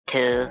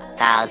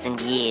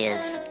2,000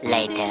 years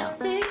later.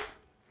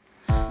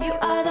 You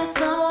are that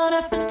someone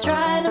I've been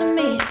trying to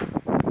meet.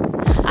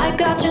 I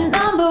got your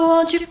number,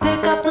 won't you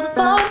pick up the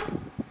phone?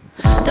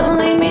 Don't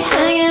leave me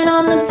hanging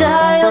on the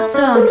dial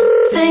tone.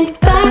 Think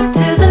back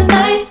to the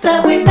night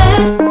that we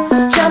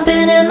met,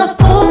 jumping in the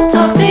pool,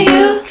 talk to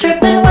you,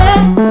 dripping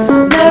wet.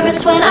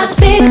 Nervous when I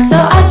speak, so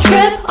I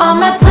trip on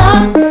my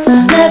tongue.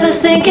 Never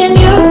thinking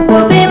you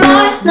would be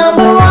my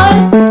number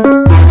one.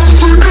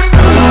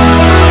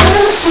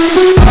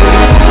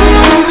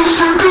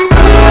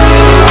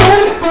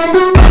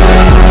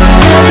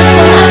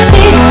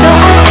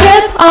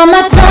 On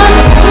my tongue,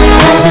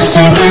 never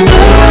thinking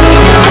you would be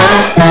my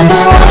number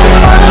one.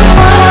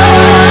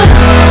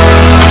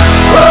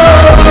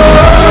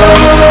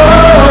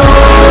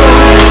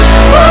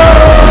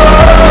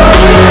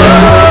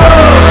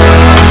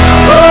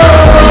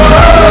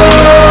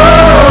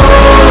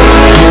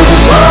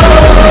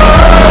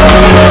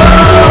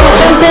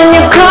 Jump in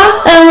your car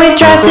and we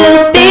drive to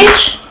the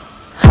beach.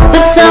 The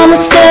sun was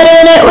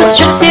setting, it was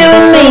just you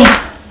and me.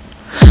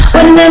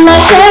 Wind in my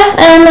hair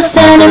and the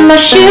sand in my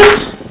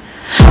shoes.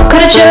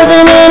 Could've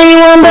chosen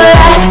anyone, but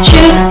I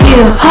choose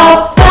you.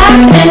 Hop back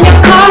in your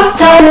car,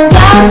 top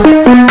down.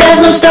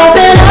 There's no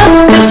stopping us,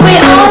 cause we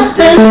own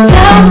this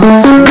town.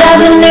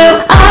 Never knew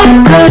I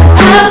could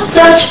have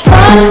such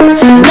fun.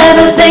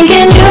 Never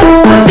thinking you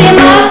would be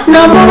my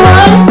number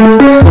one.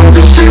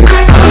 Nervous when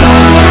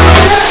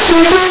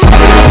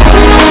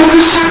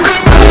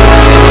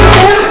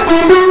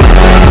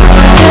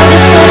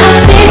I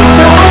speak,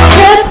 so I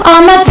trip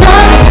on my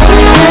tongue.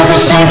 Never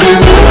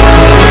thinking you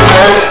would be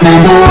my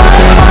number one.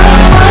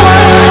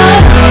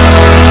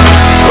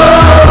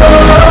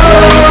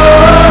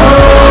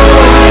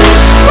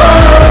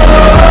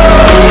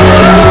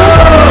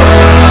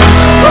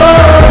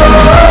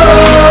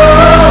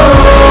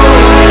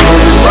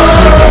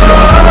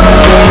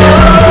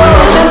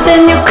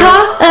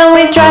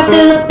 Drive to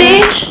the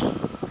beach.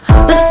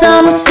 The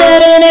sun was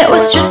setting, it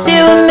was just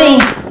you and me.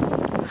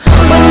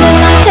 Wind in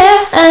my hair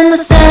and the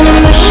sand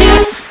in my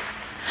shoes.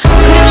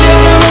 Could've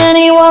chosen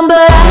anyone,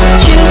 but I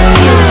choose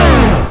you.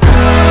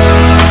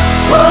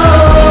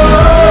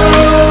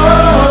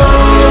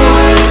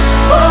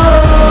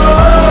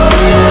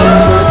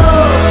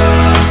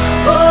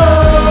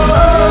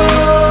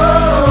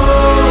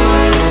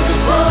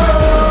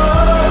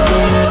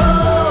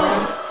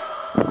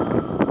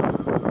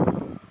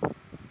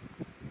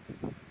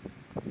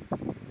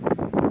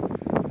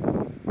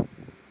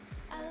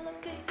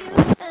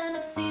 And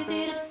it's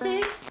easy to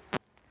see,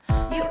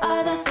 you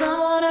are that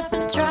someone I've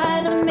been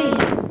trying to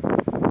meet.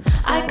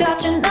 I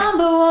got your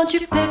number, won't you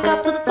pick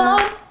up the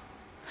phone?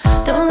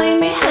 Don't leave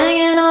me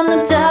hanging on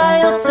the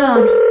dial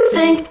tone.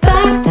 Think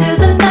back to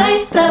the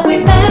night that we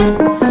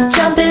met,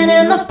 jumping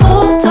in the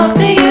pool, talk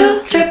to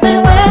you,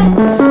 dripping wet.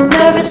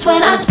 Nervous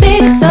when I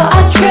speak, so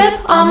I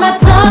trip on my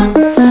tongue.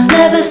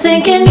 Never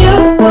thinking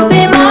you would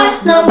be my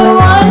number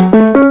one.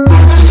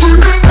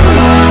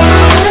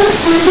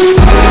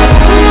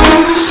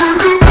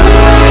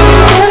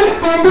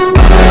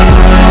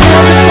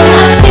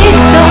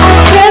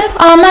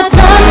 On my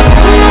tongue,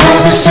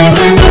 never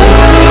thinking you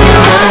would be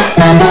my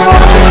number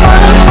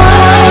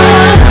one.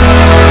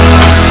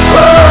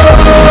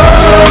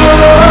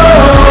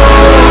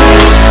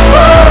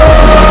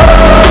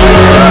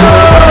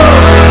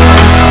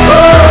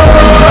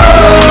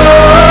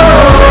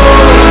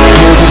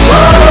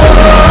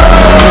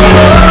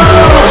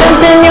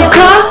 Jump in your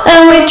car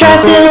and we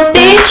drive to the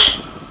beach.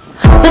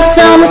 The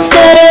sun was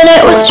setting,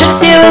 it was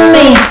just you and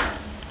me.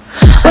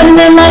 Wind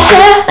in my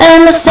hair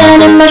and the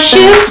sand in my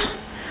shoes.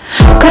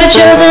 Could've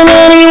chosen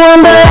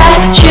anyone, but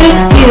I choose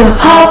you.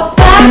 Hop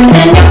back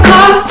in your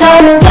car,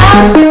 top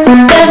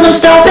down. There's no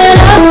stopping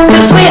us,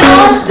 cause we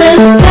own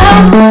this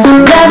town.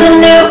 Never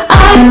knew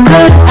I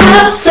could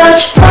have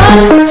such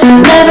fun.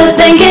 Never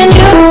thinking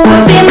you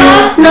would be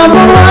my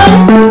number one.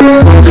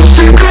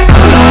 Nervous when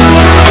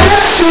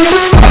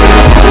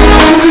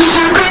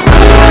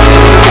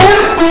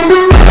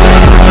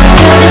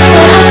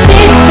I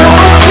speak, so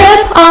I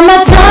trip on my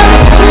tongue.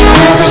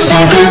 Never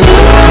thinking you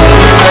would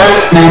be my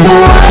number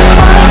one.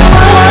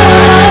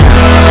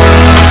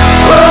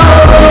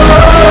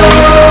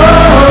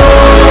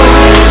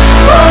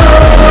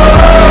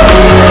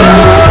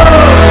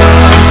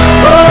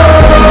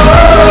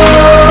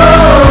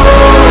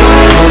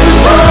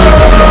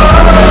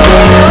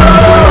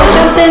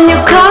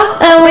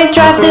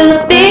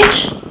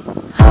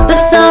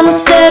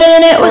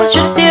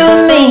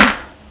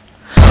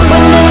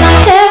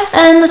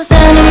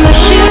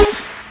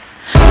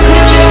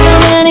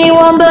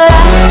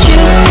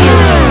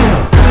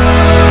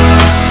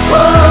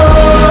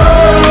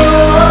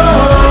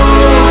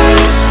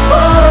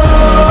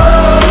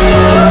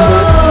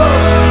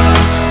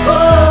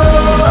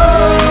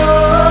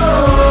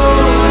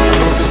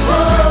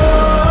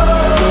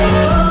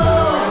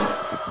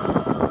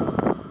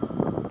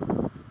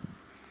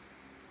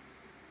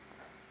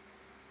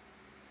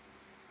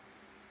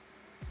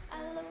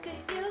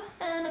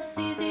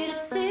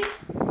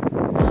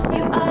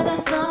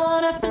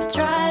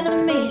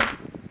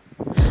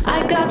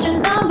 got your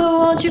number,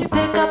 won't you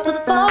pick up the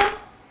phone?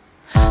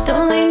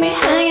 Don't leave me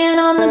hanging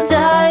on the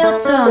dial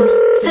tone.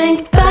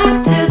 Think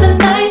back to the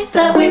night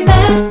that we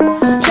met,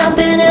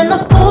 jumping in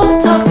the pool,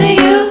 talk to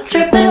you,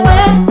 dripping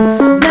wet.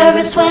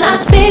 Nervous when I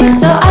speak,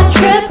 so I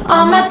trip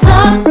on my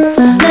tongue.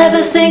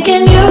 Never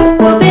thinking you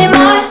would be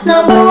my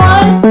number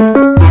one.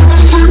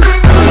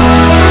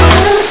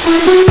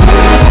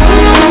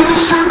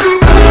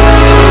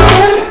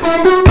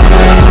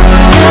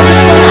 Nervous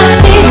when I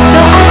speak, so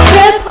I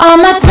trip on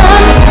my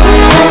tongue.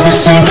 Never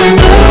thinking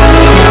you would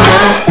be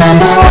my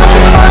number one.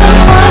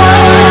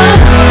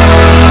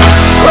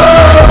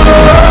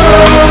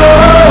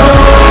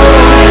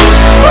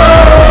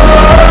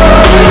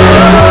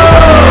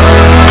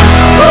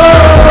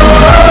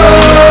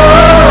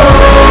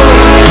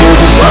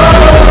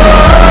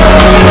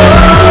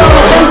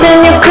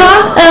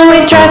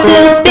 Drive to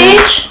the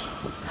beach.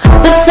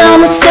 The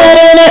sun was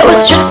setting, it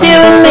was just you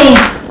and me.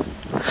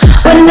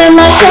 Wind in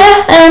my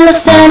hair and the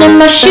sand in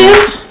my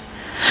shoes.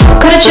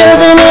 Could've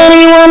chosen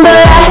anyone, but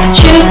I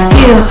choose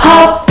you.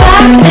 Hop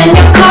back in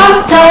your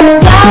car, top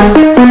down.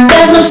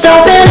 There's no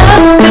stopping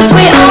us, cause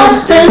we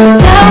own this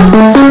town.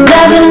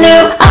 Never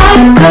knew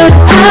I could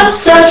have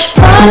such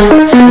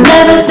fun.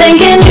 Never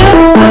thinking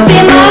you would be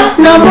my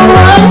number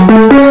one.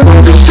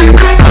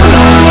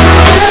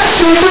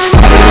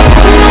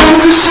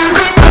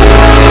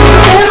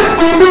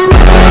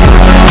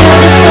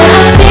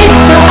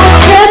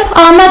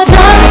 On my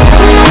tongue,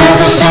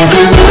 never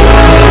thinking you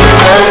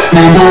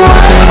number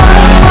one.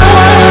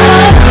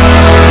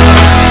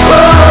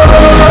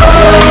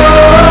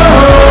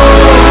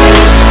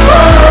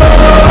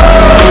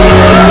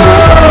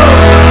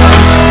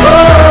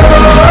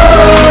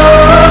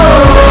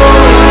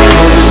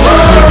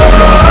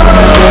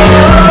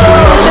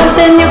 Jump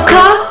in your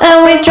car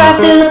and we drive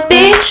to the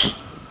beach.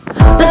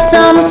 The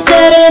sun was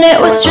setting, it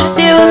was just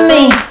you and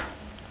me.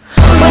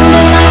 Wind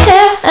in my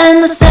hair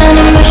and the sand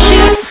in my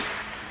shoes.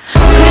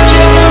 Could've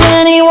chosen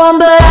anyone,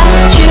 but I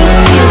choose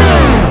you.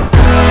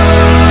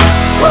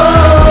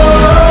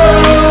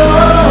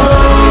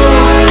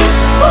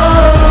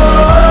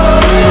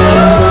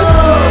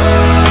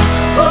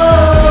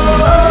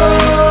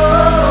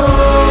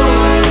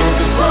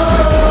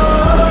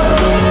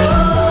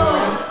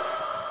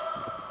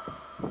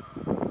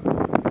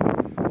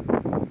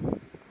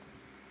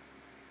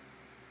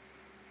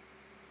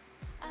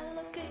 I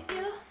look at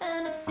you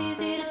and it's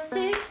easy to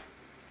see.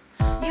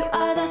 You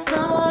are that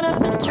someone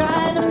I've been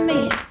trying to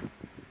meet.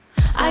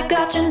 I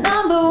got your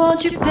number,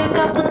 won't you pick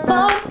up the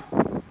phone?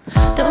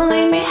 Don't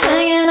leave me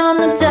hanging on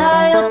the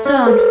dial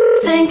tone.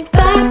 Think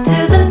back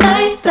to the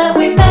night that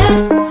we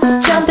met,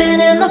 jumping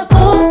in the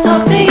pool,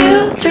 talk to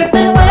you,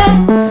 dripping wet.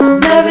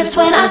 Nervous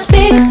when I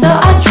speak, so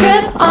I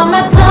trip on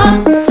my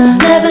tongue.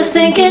 Never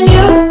thinking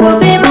you would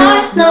be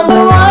my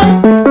number one.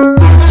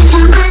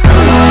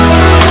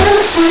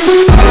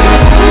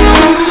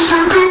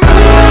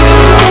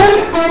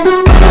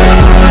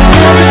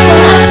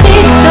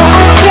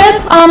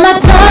 On my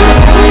tongue,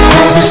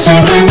 never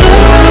thinking you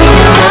would be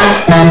my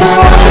number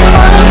one.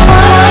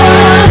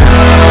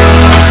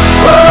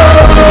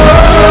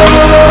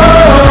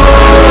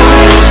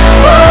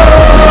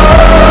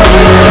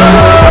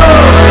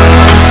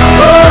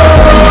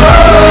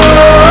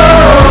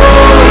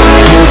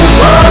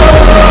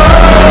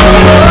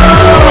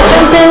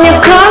 Jump in your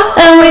car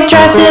and we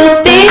drive to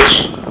the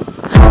beach.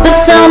 The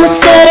sun was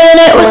setting,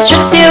 it was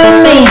just you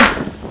and me.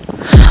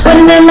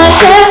 Wind in my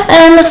hair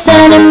and the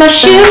sand in my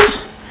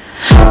shoes.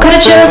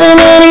 Could've chosen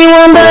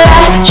anyone, but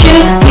I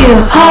choose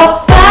you.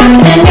 Hop back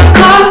in your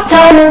car,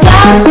 top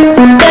down.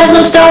 There's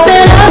no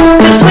stopping us,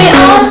 cause we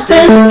own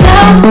this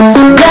town.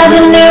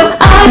 Never knew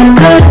I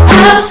could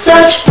have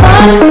such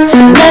fun.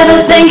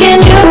 Never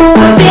thinking you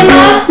would be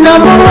my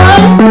number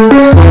one.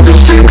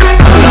 Nervous when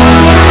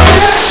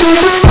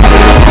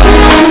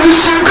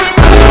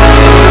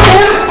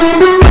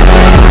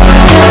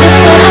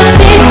I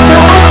speak, so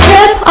I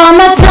trip on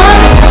my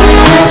tongue.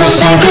 Never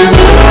thinking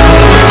you would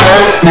be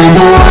my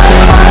number one.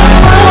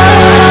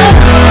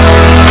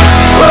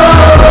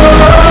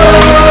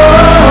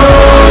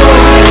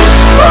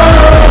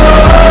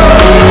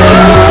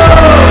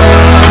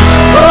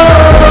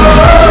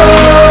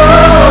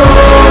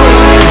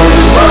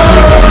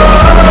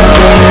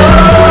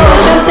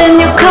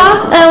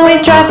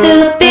 Drive to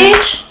the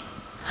beach.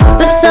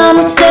 The sun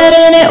was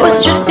setting, it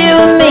was just you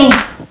and me.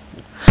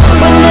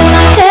 Wind in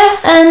my hair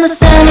and the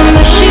sand in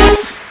my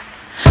shoes.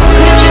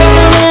 Could've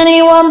chosen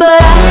anyone, but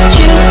I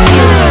choose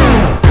you.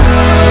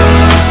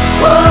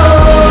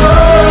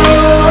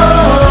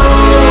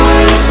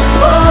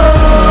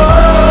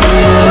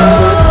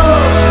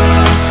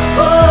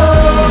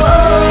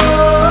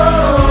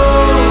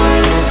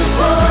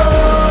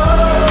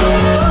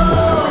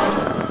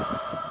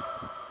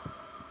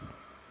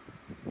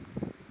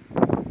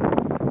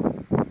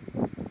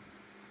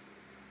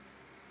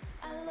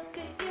 Look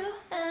at you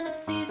and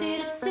it's easy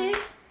to see.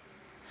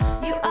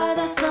 You are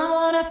that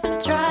someone I've been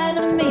trying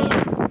to meet.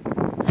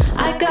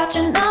 I got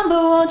your number,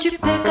 won't you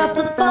pick up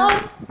the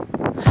phone?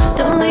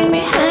 Don't leave me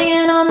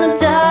hanging on the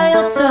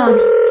dial tone.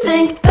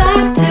 Think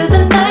back to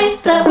the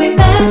that we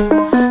met.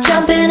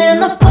 Jumping in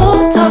the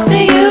pool, talk to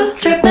you,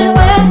 dripping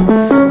wet.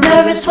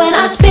 Nervous when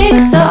I speak,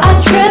 so I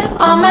trip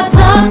on my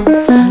tongue.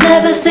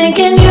 Never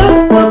thinking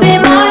you would be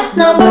my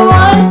number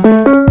one.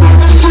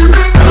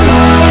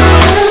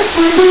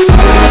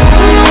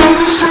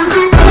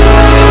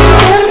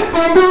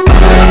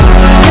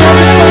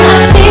 Nervous when I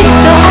speak,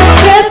 so I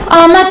trip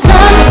on my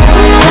tongue.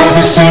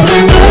 Never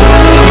thinking you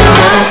would be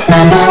my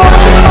number one.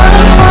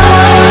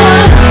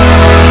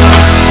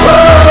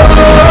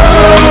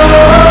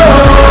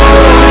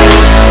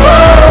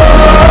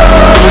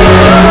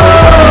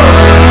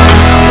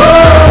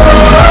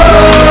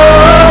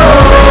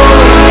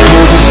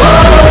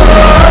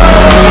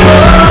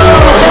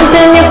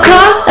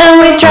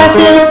 Drive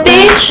to the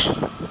beach.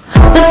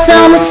 The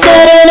sun was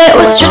setting, it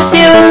was just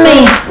you and me.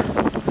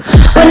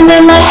 Wind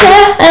in my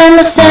hair and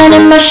the sand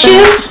in my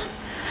shoes.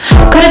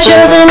 Could've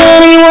chosen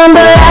anyone,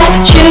 but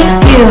I choose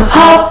you.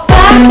 Hop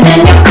back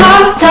in your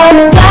car, top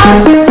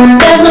down.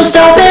 There's no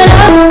stopping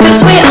us,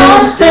 cause we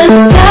own this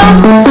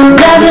town.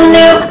 Never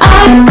knew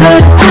I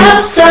could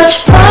have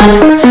such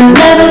fun.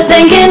 Never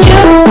thinking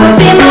you would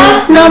be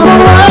my number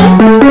one.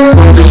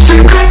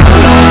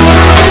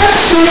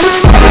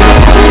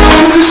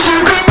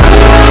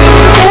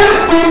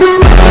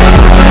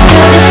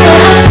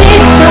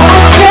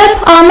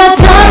 On my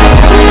tongue,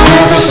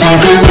 never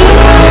thinking you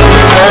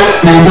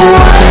number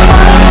one.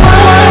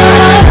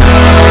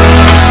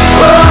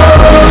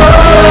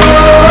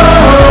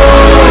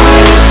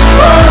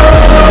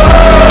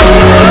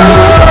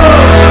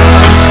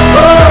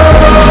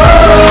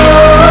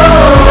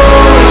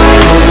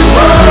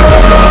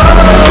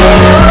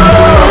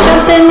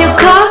 Jump in your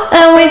car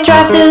and we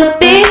drive to the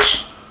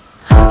beach.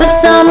 The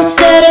sun was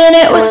setting,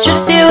 it was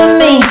just you and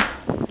me.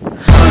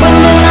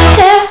 Wind in my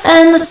hair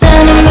and the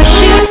sand in my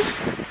shoes.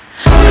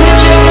 Could've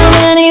chosen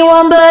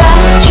anyone, but I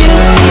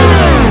choose you.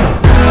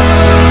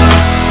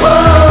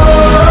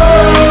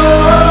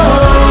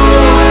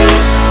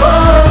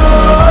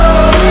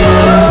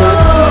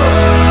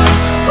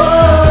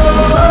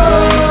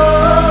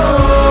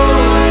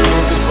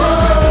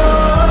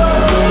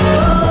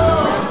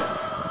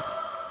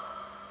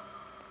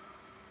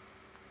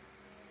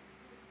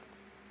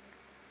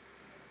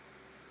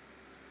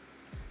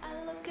 I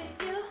look at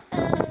you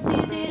and it's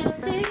easy to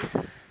see.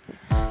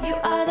 You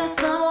are that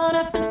someone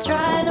I've been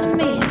trying to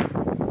meet.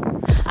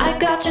 I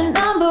got your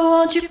number,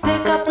 won't you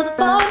pick up the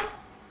phone?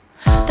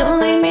 Don't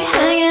leave me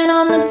hanging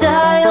on the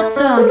dial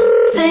tone.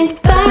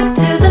 Think back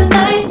to the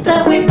night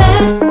that we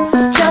met.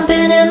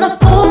 Jumping in the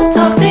pool,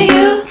 talk to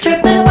you,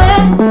 dripping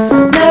wet.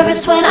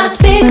 Nervous when I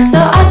speak, so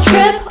I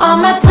trip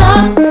on my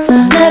tongue.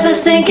 Never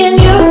thinking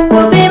you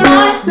would be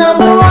my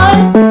number one.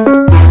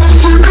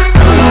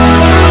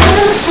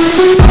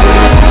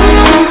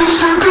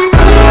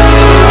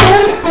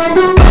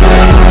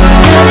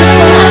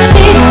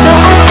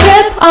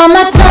 On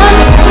my tongue,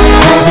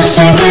 never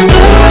thinking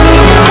you would be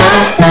my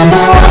number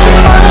one.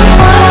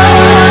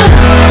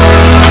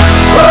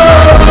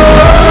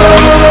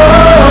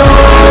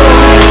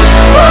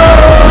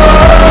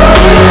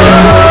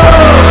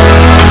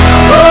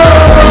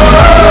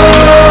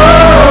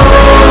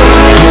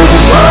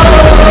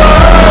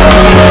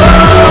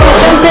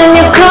 Jump in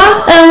your car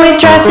and we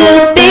drive to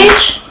the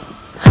beach.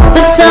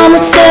 The sun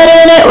was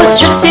setting, it was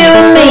just you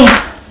and me.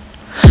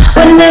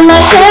 Wind in my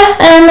hair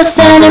and the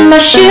sand in my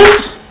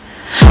shoes.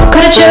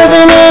 Could've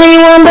chosen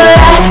anyone, but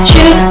I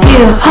choose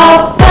you.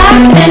 Hop back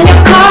in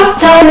your car,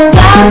 top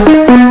down.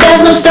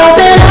 There's no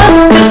stopping us,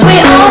 cause we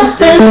own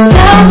this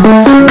town.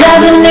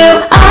 Never knew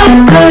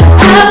I could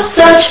have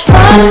such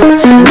fun.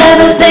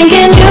 Never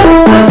thinking you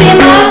would be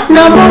my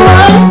number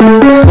one.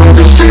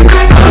 Notice when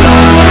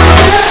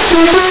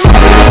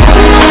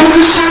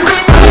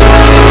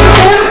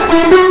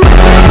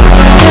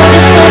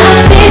I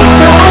speak,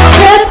 so I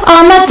trip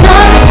on my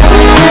tongue.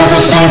 Never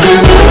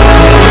thinking you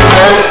would be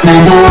my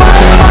number one.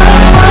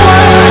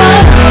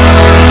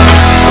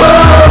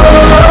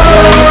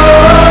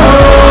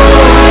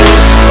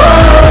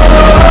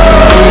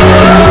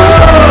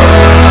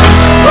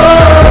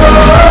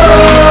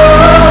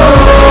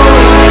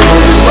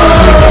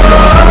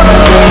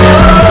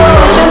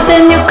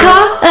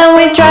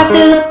 Drive to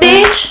the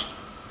beach.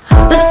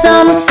 The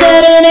sun was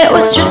setting, it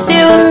was just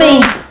you and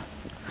me.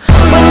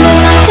 Wind in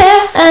my hair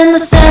and the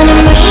sand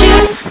in my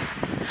shoes.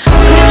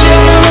 Could've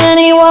chosen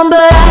anyone,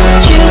 but I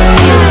choose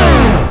you.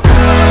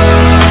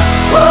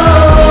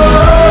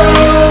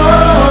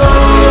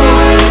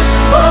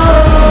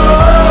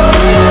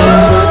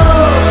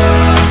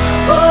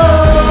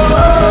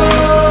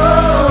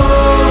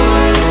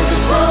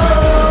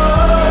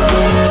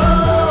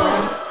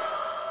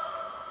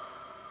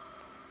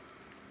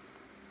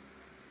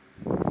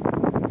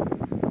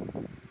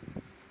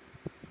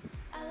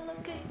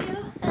 Look at you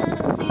and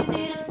it's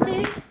easy to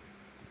see.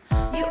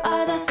 You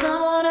are that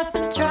someone I've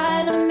been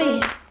trying to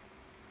meet.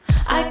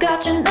 I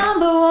got your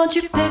number, won't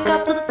you pick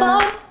up the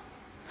phone?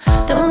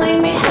 Don't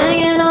leave me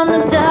hanging on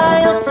the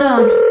dial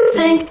tone.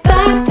 Think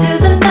back to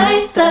the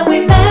night that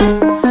we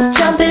met.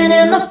 Jumping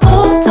in the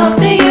pool, talk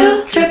to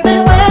you,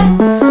 dripping wet.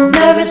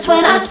 Nervous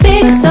when I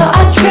speak, so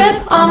I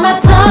trip on my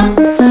tongue.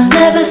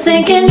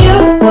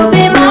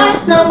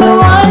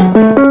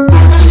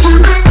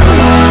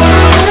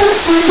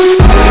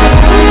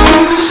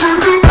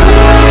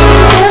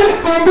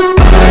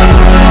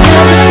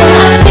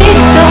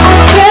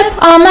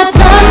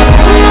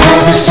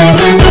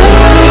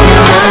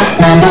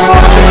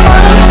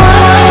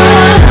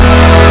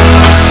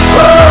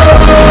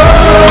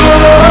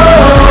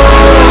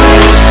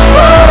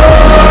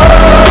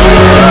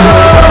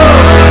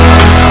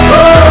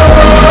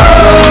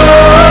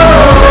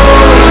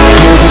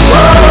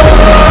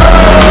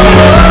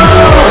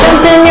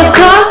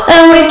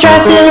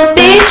 drive to the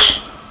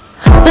beach.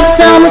 The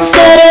sun was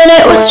setting,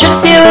 it was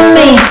just you and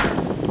me.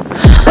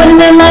 Wind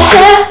in my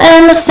hair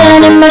and the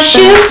sand in my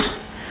shoes.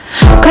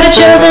 Could've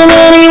chosen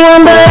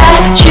anyone but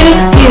I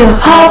choose you.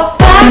 Hop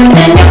back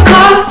in your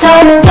car,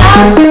 top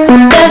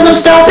down. There's no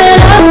stopping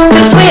us,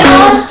 cause we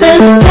own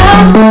this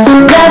town.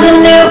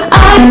 Never knew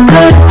I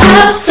could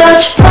have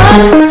such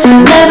fun.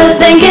 Never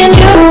thinking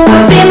you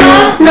would be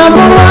my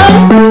number one.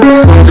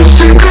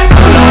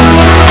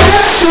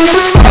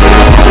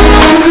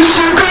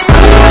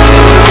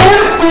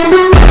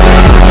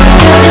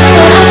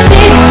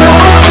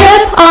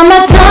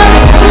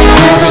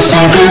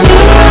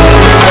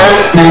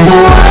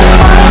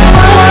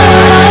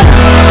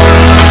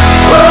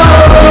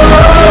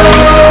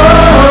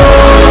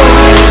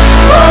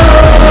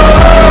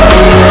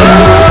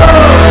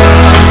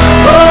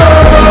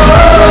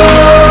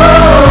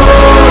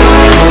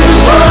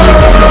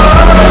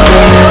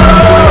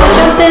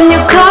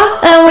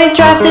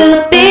 To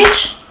the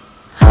beach,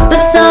 the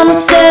sun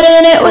was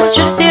setting, it was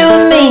just you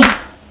and me.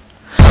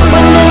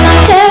 Wind in my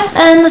hair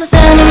and the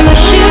sand in my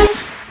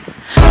shoes.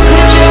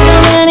 Could've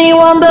chosen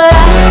anyone but I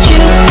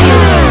choose you.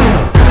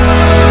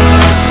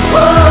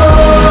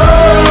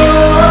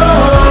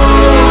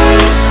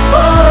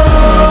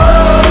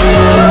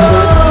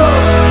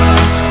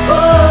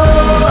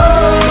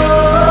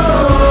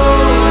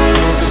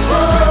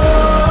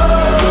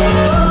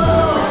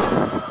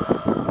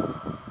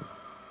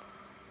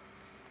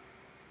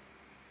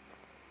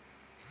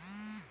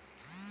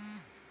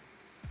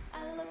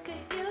 Look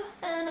at you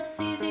and it's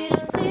easy to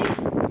see.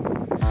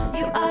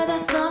 You are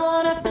that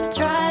someone I've been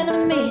trying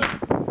to meet.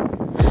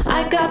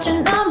 I got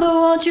your number,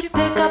 won't you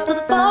pick up the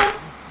phone?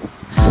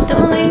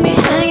 Don't leave me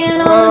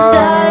hanging on the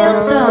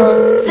dial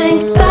tone.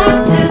 Think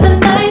back to the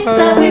night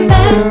that we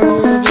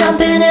met.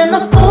 Jumping in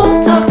the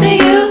pool, talk to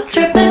you,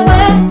 dripping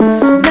wet.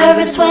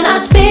 Nervous when I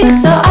speak,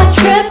 so I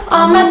trip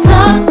on my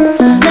tongue.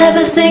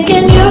 Never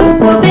thinking you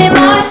would be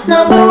my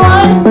number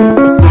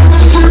one.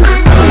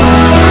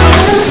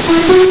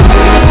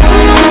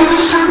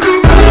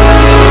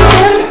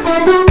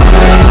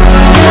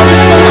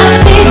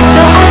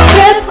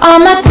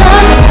 On my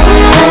tongue,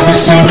 never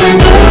thinking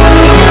you would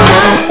be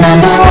my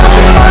number one.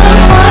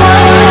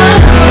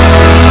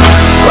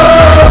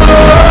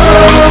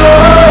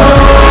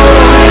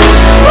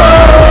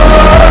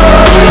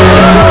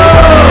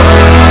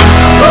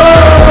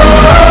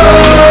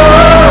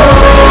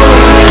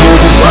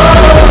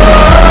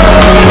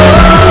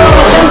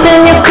 Jump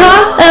in your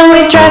car and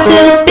we drive to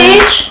the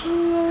beach.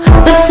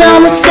 The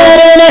sun was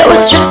setting, it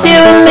was just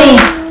you and me.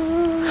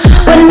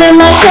 Wind in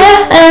my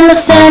hair and the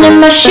sand in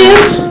my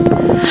shoes.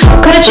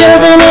 Could've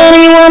chosen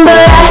anyone but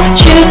I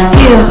choose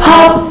you.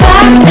 Hop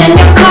back in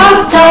your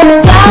car, top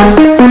down.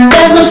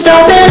 There's no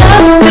stopping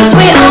us, cause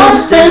we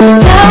own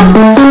this town.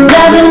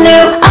 Never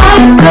knew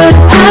I could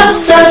have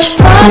such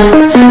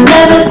fun.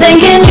 Never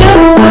thinking you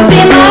would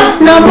be my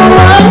number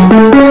one.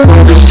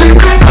 Notice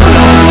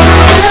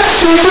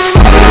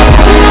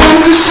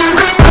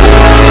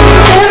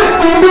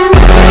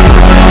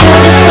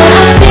when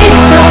I speak,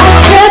 so I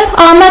trip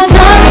on my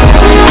tongue.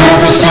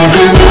 Never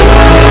thinking you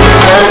would be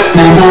my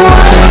number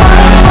one.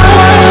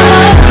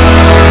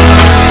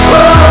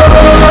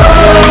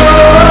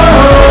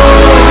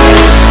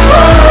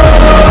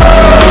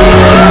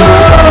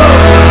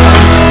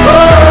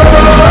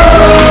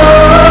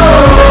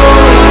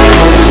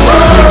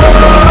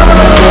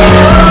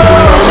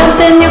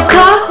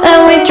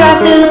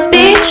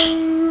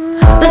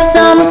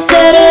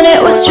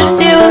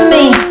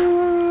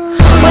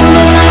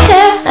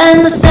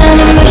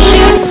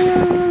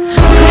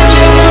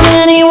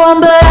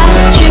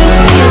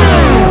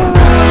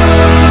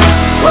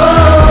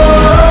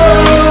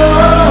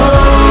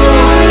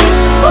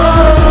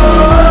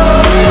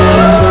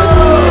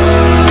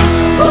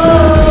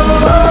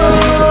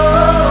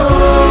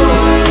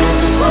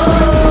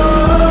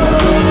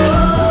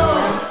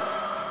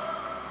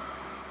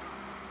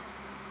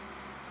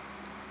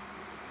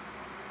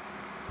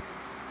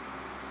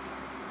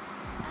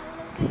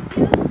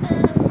 You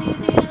and it's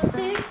easy to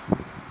see.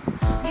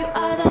 You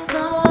are that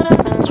someone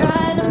I've been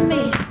trying to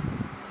meet.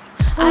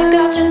 I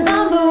got your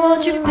number,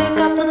 won't you pick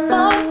up the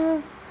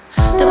phone?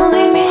 Don't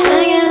leave me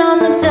hanging on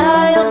the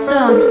dial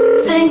tone.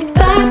 Think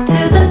back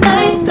to the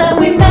night that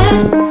we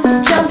met.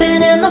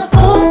 Jumping in the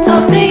pool,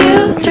 talk to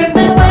you,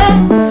 dripping wet.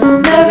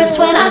 Nervous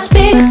when I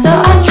speak, so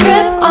I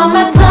trip on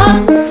my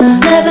tongue.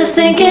 Never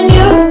thinking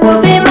you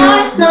would be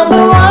my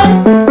number one.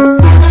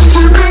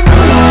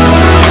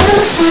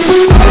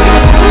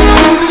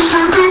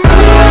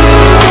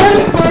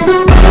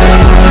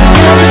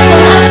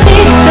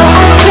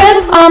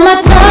 On my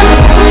tongue,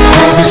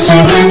 never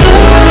thinking you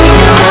would be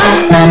my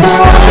number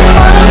one.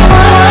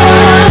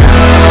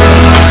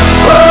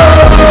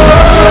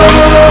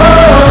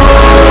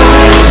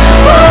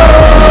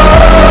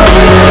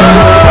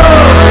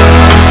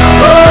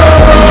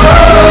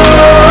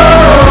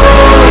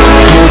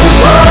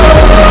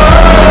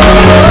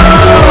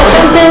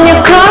 Jump in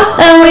your car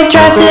and we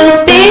drive to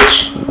the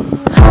beach.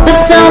 The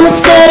sun was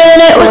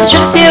setting, it was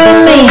just you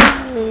and me.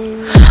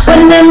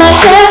 Wind in my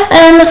hair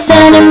and and the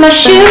sand in my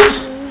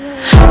shoes.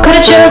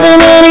 Could've chosen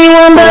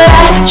anyone, but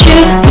I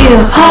choose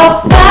you.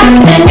 Hop back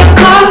in your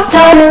car,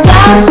 top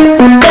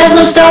down. There's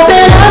no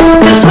stopping us,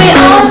 'cause we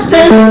own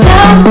this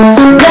town.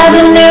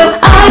 Never knew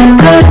I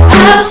could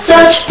have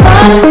such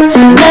fun.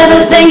 Never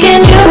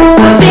thinking you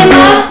would be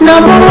my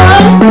number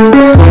one.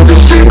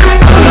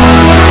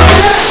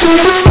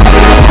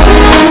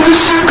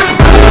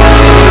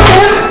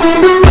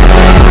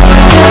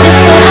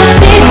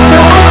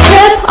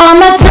 On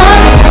my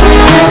tongue,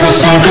 never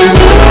thinking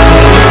you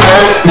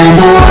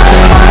number one.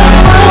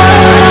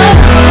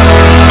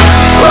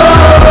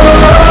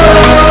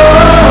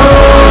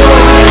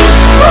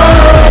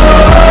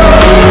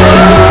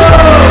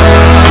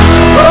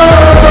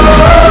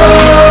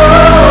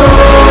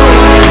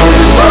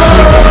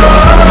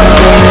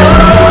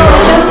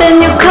 Jump in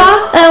your car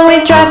and we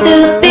drive to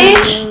the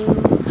beach.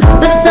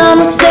 The sun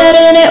was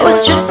setting, it was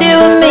just you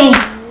and me.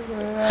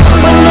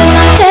 Wind in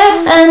my hair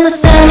and the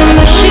sand in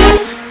my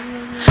shoes.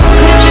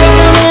 Could've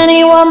chosen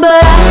anyone,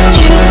 but I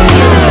choose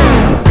you.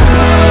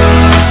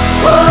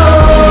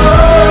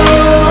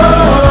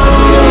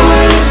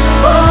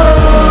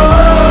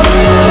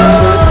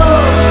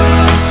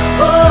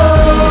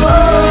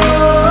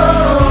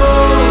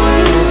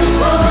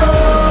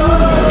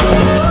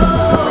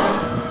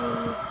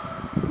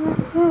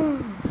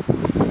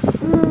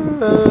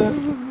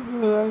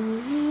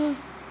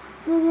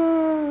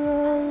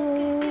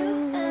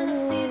 And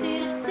it's easy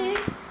to see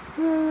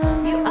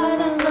you are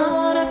that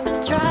someone I've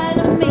been trying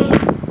to meet.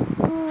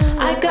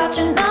 I got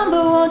your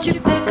number, won't you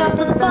pick up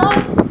the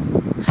phone?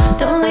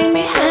 Don't leave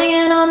me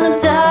hanging on the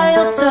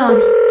dial tone.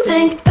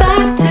 Think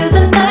back to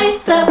the night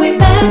that we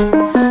met.